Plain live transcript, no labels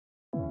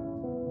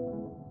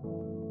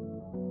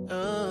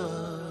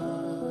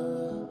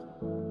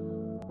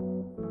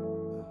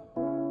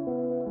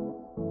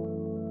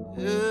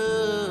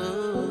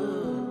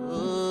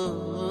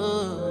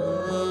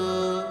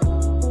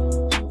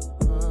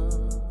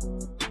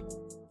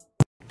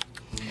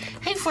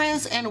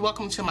friends, and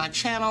welcome to my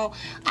channel.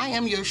 I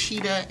am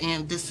Yoshida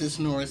and this is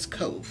Noras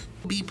Cove.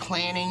 Be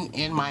planning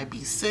in my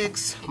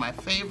B6, my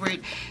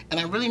favorite, and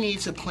I really need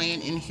to plan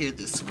in here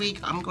this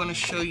week. I'm going to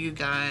show you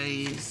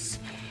guys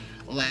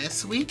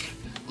last week.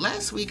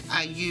 Last week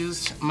I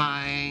used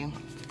my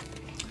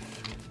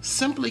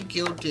Simply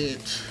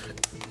Gilded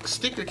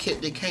sticker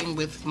kit that came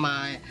with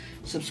my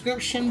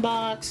subscription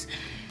box,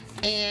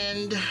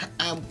 and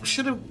I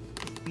should have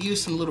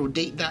used some little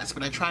date dots,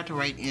 but I tried to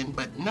write in.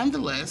 But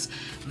nonetheless,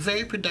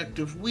 very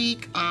productive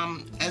week.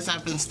 As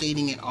I've been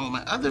stating in all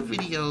my other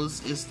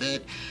videos, is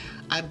that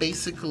I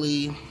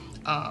basically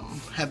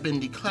have been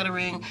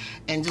decluttering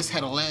and just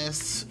had a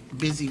last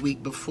busy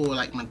week before,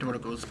 like, my daughter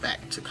goes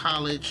back to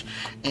college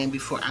and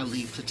before I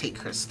leave to take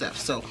her stuff.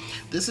 So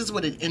this is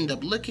what it ended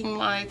up looking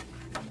like.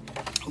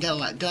 Got a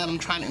lot done. I'm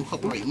trying to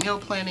incorporate meal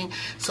planning.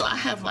 So I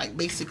have like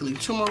basically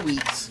 2 more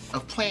weeks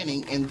of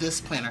planning in this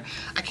planner.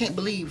 I can't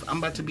believe I'm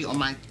about to be on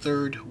my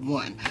 3rd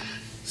one.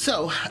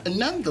 So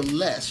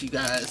nonetheless, you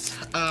guys,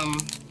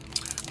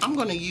 I'm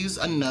going to use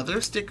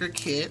another sticker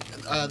kit.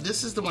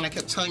 This is the one I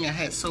kept telling you I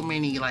had so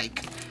many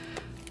like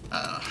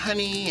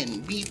honey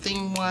and bee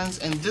thing ones.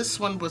 And this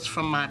one was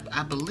from my,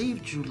 I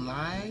believe,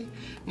 July.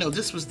 No,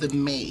 this was the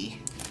May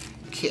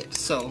kit.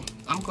 So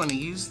I'm going to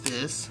use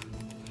this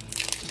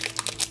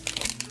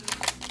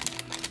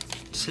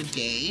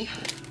today.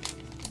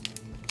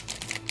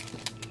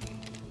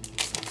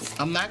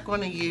 I'm not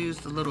going to use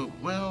the little,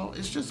 well,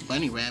 it's just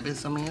bunny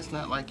rabbits. I mean, it's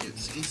not like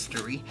it's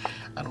Eastery,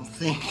 I don't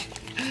think.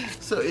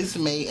 So it's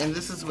May, and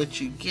this is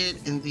what you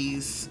get in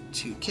these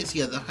 2 kits.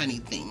 Yeah, the honey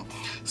thing.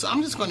 So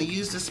I'm just going to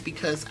use this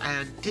because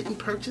I didn't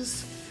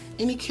purchase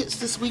any kits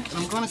this week,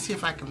 and I'm going to see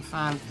if I can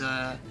find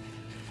the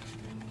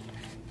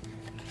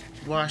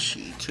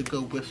washi to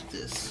go with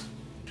this.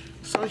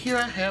 So here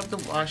I have the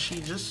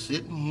washi just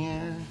sitting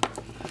here,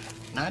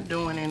 not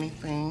doing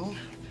anything.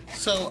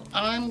 So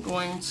I'm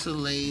going to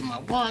lay my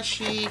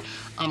washi,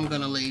 I'm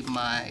going to lay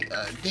my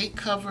date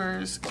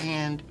covers,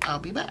 and I'll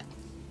be back.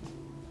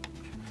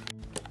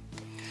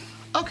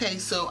 Okay,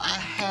 so I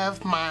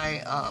have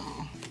my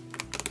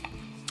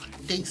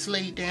dates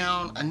laid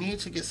down. I need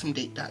to get some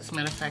date dots.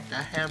 Matter of fact,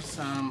 I have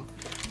some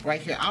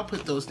right here. I'll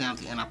put those down at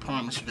the end, I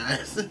promise you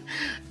guys.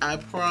 I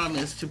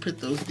promise to put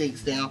those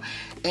dates down.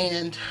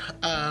 And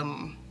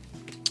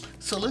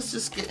so let's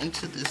just get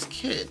into this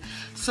kit.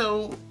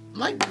 So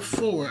like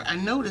before, I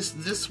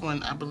noticed this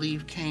one, I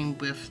believe, came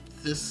with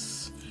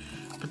this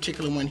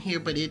particular one here,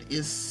 but it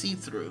is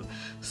see-through.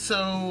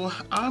 So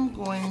I'm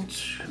going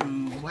to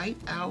white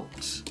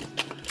out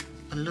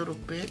a little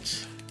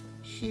bit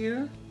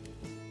here.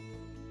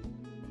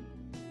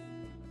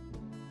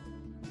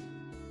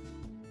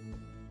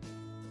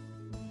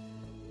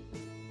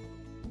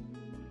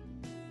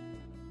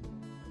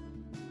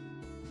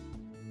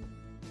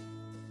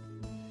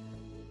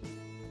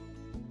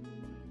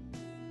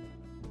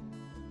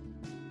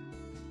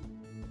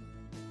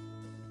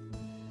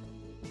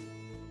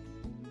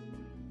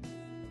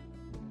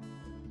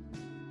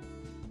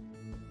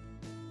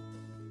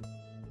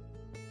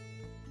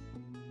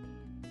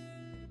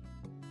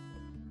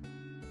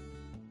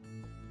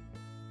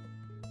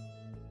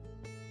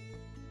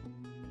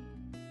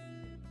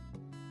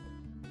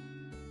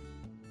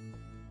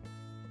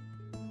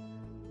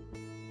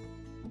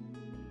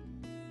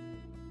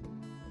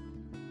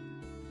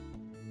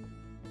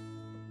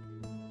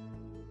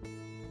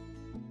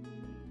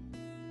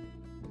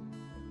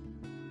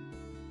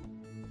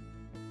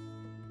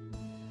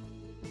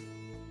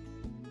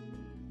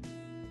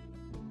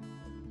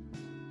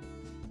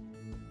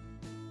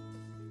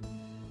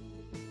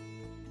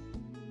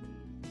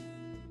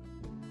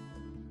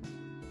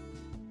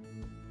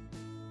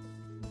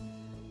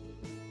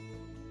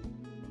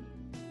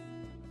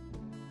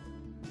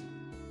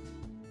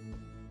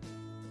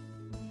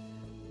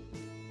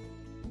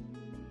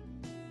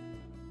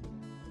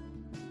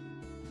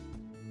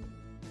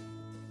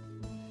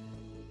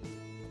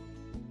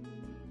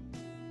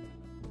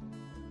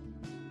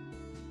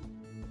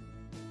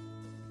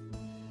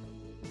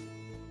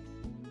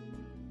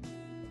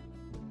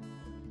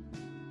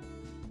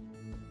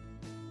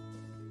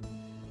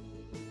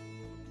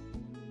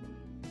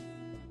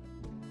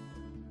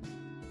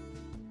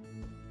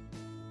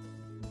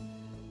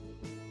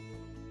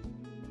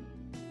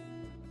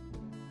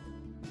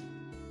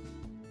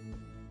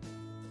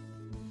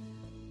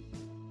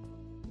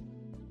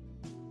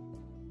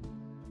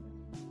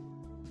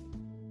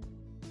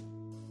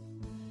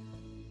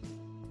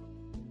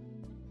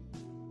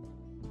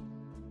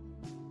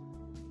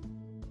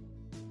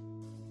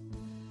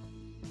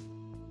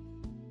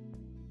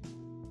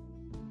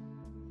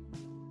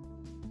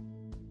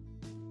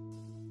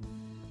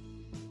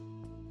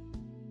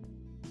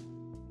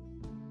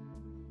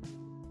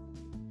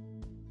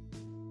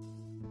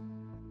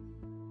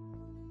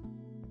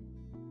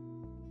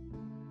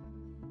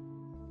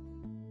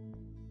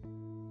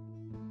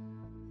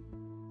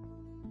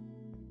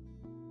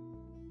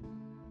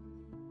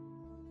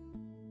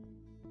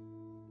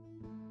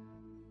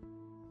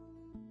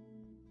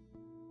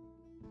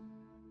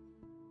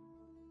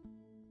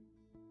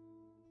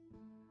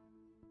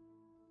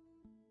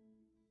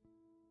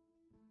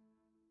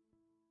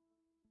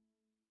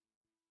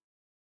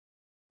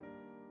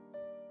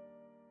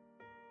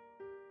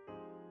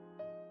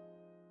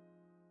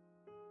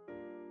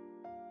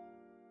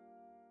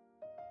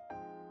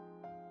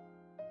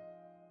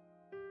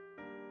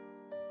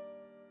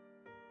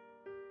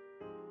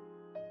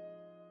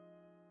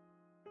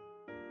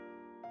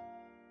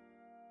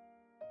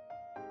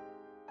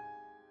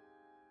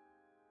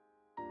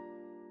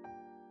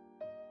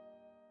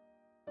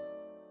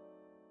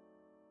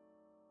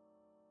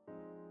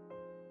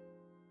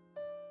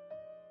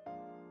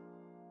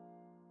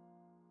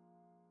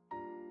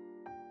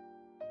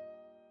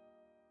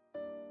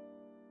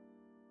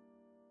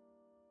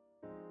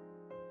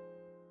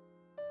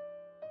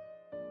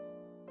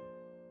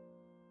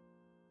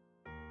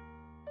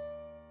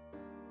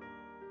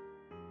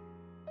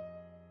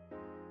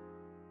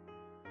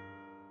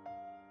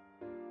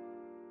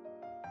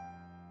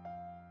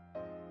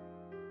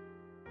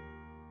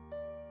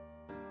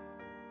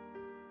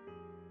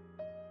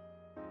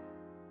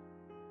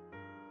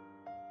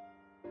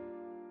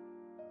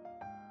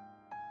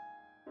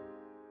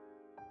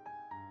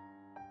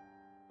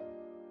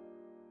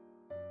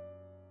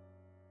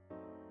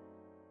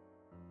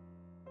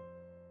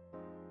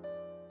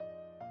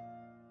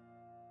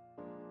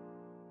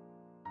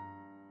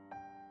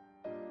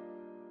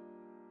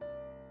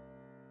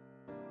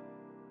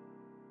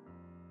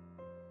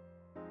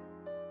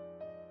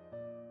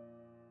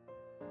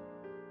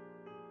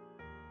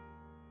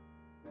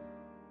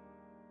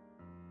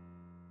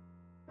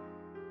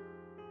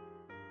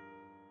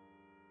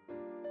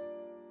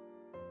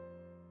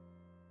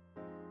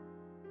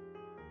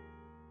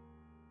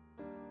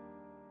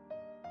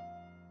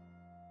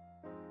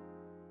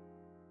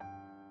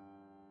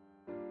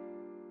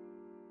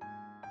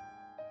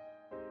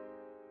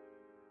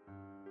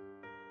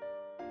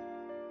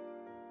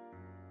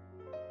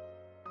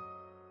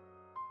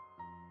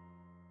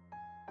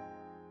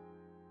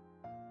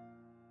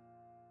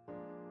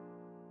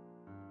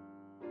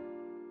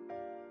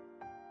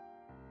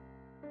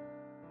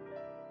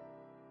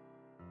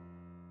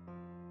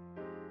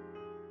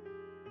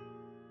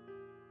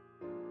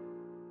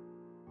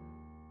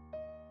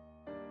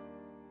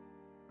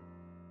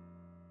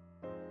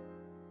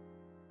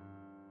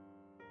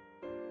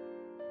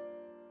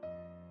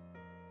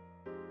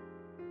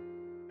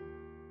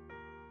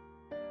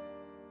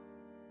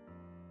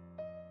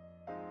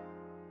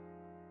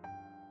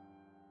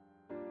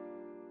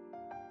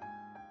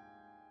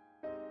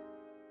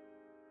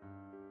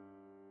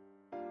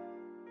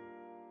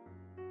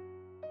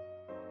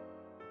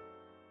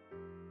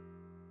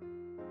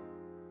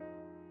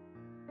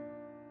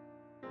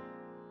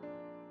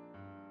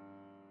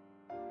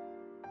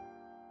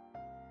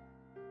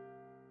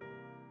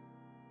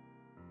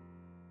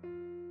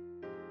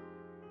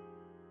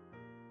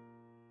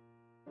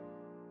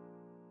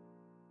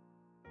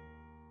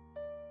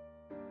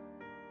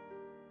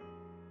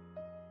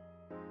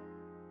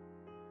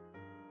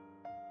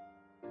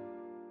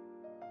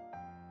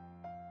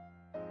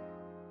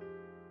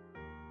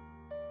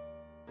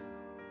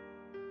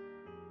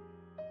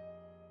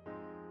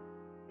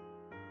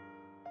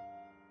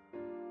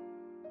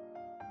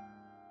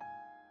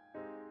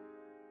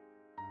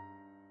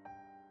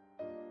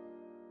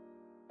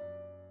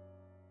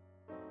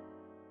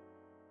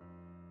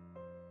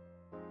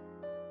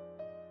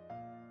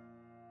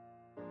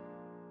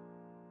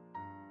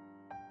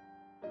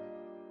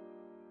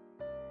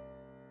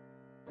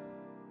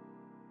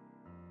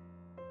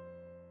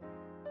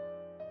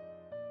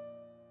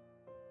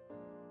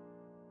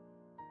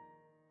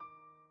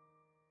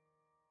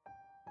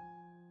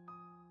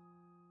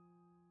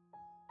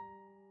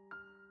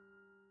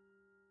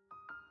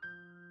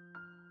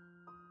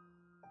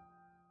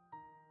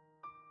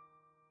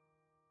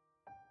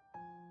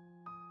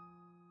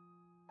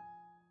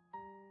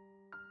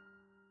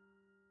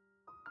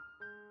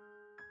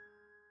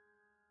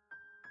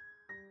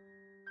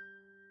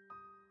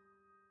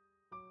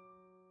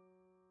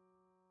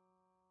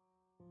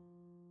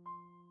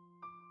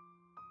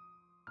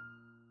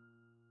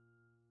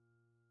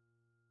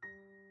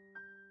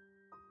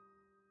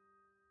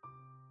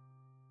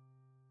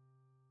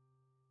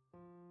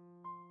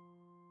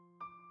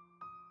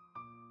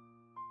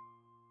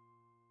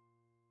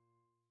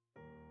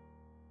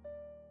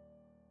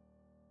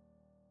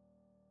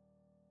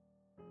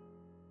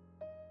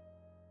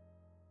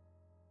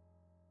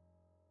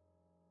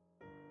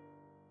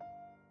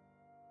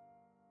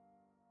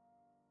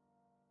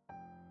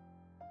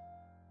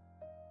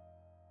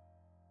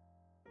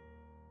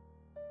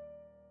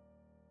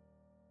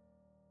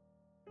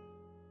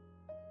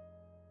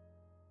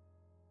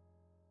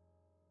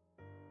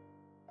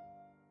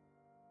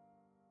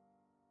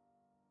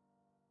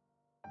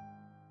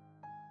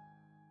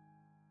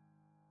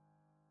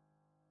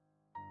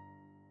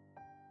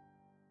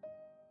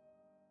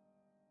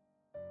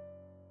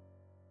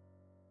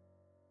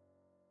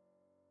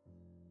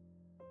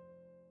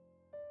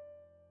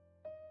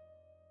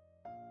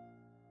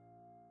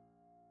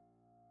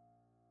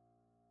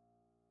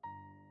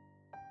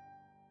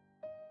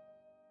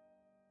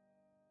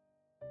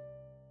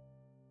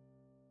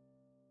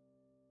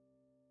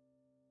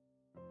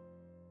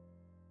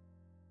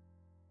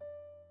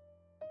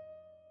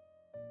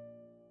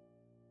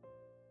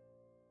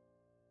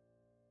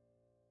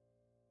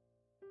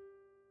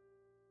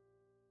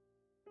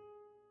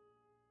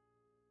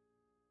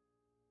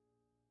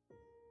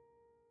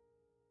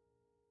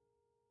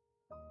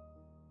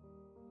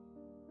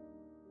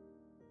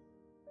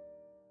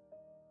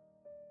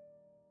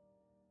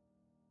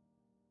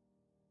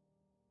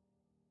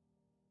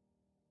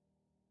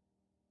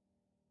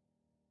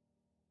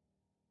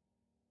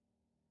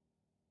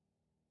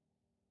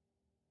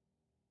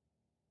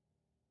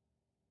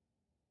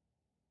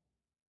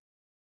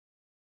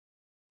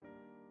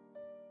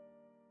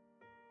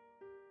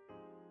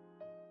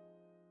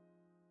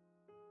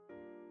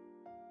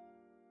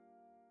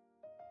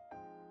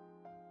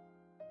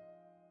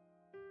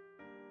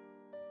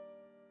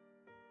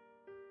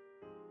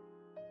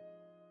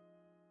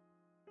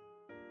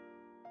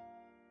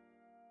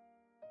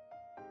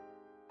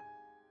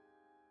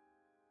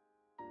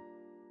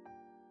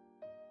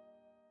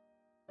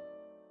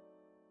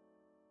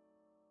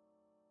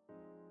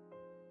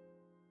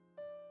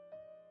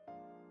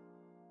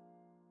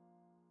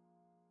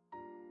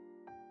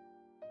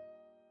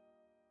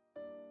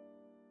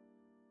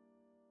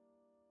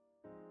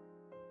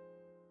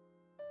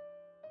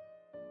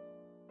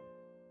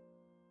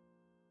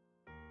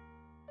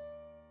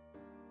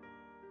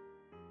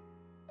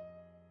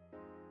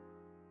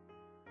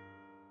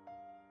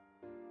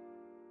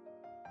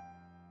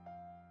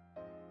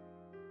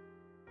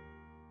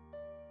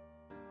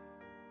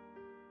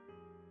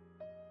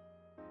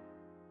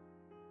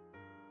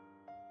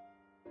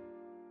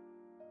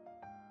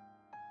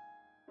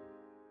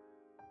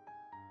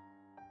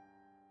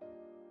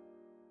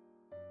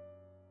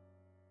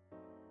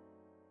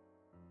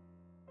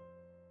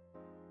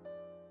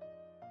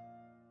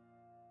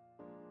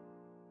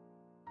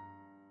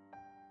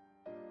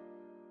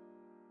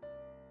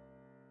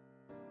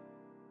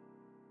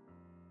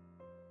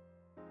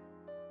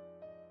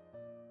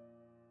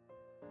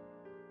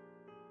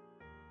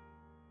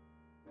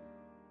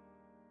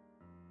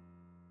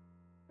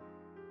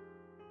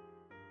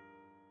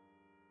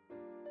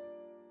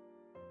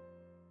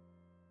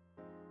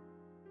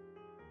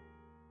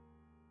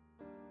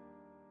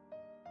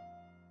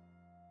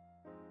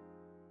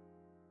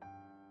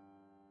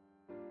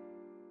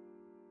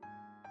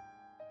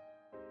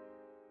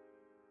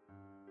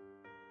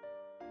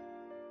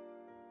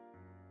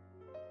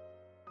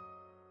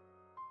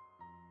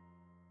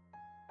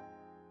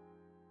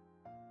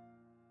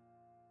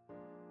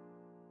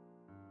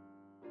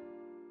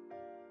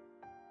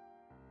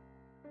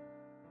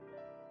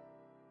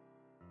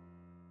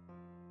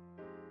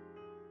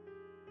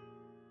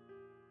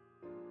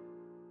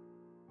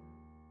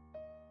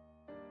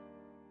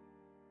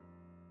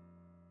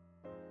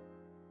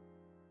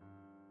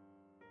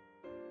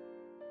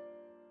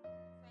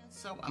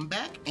 So I'm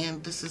back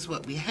and this is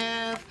what we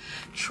have.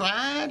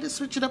 Tried to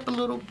switch it up a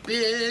little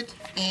bit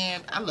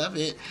and I love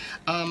it.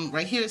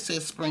 Right here it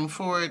says spring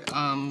forward.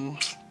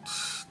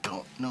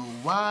 Don't know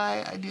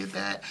why I did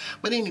that,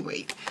 but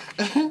anyway,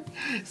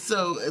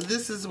 so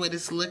this is what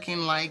it's looking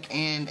like,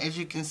 and as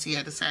you can see,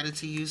 I decided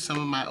to use some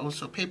of my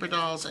Oso paper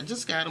dolls. I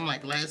just got them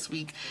like last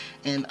week,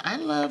 and I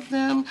love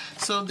them,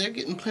 so they're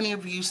getting plenty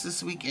of use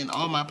this week in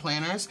all my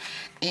planners,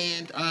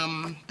 and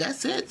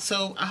that's it.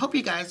 So I hope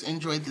you guys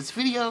enjoyed this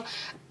video.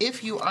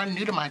 If you are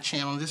new to my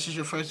channel, this is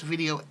your first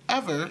video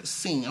ever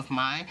seen of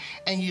mine,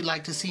 and you'd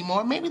like to see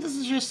more, maybe this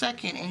is your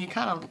second, and you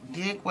kind of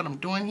dig what I'm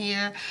doing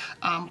here,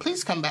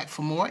 please come back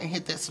for more and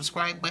hit that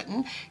subscribe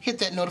button, hit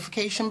that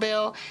notification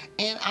bell,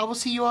 and I will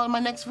see you all in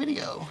my next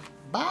video.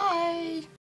 Bye!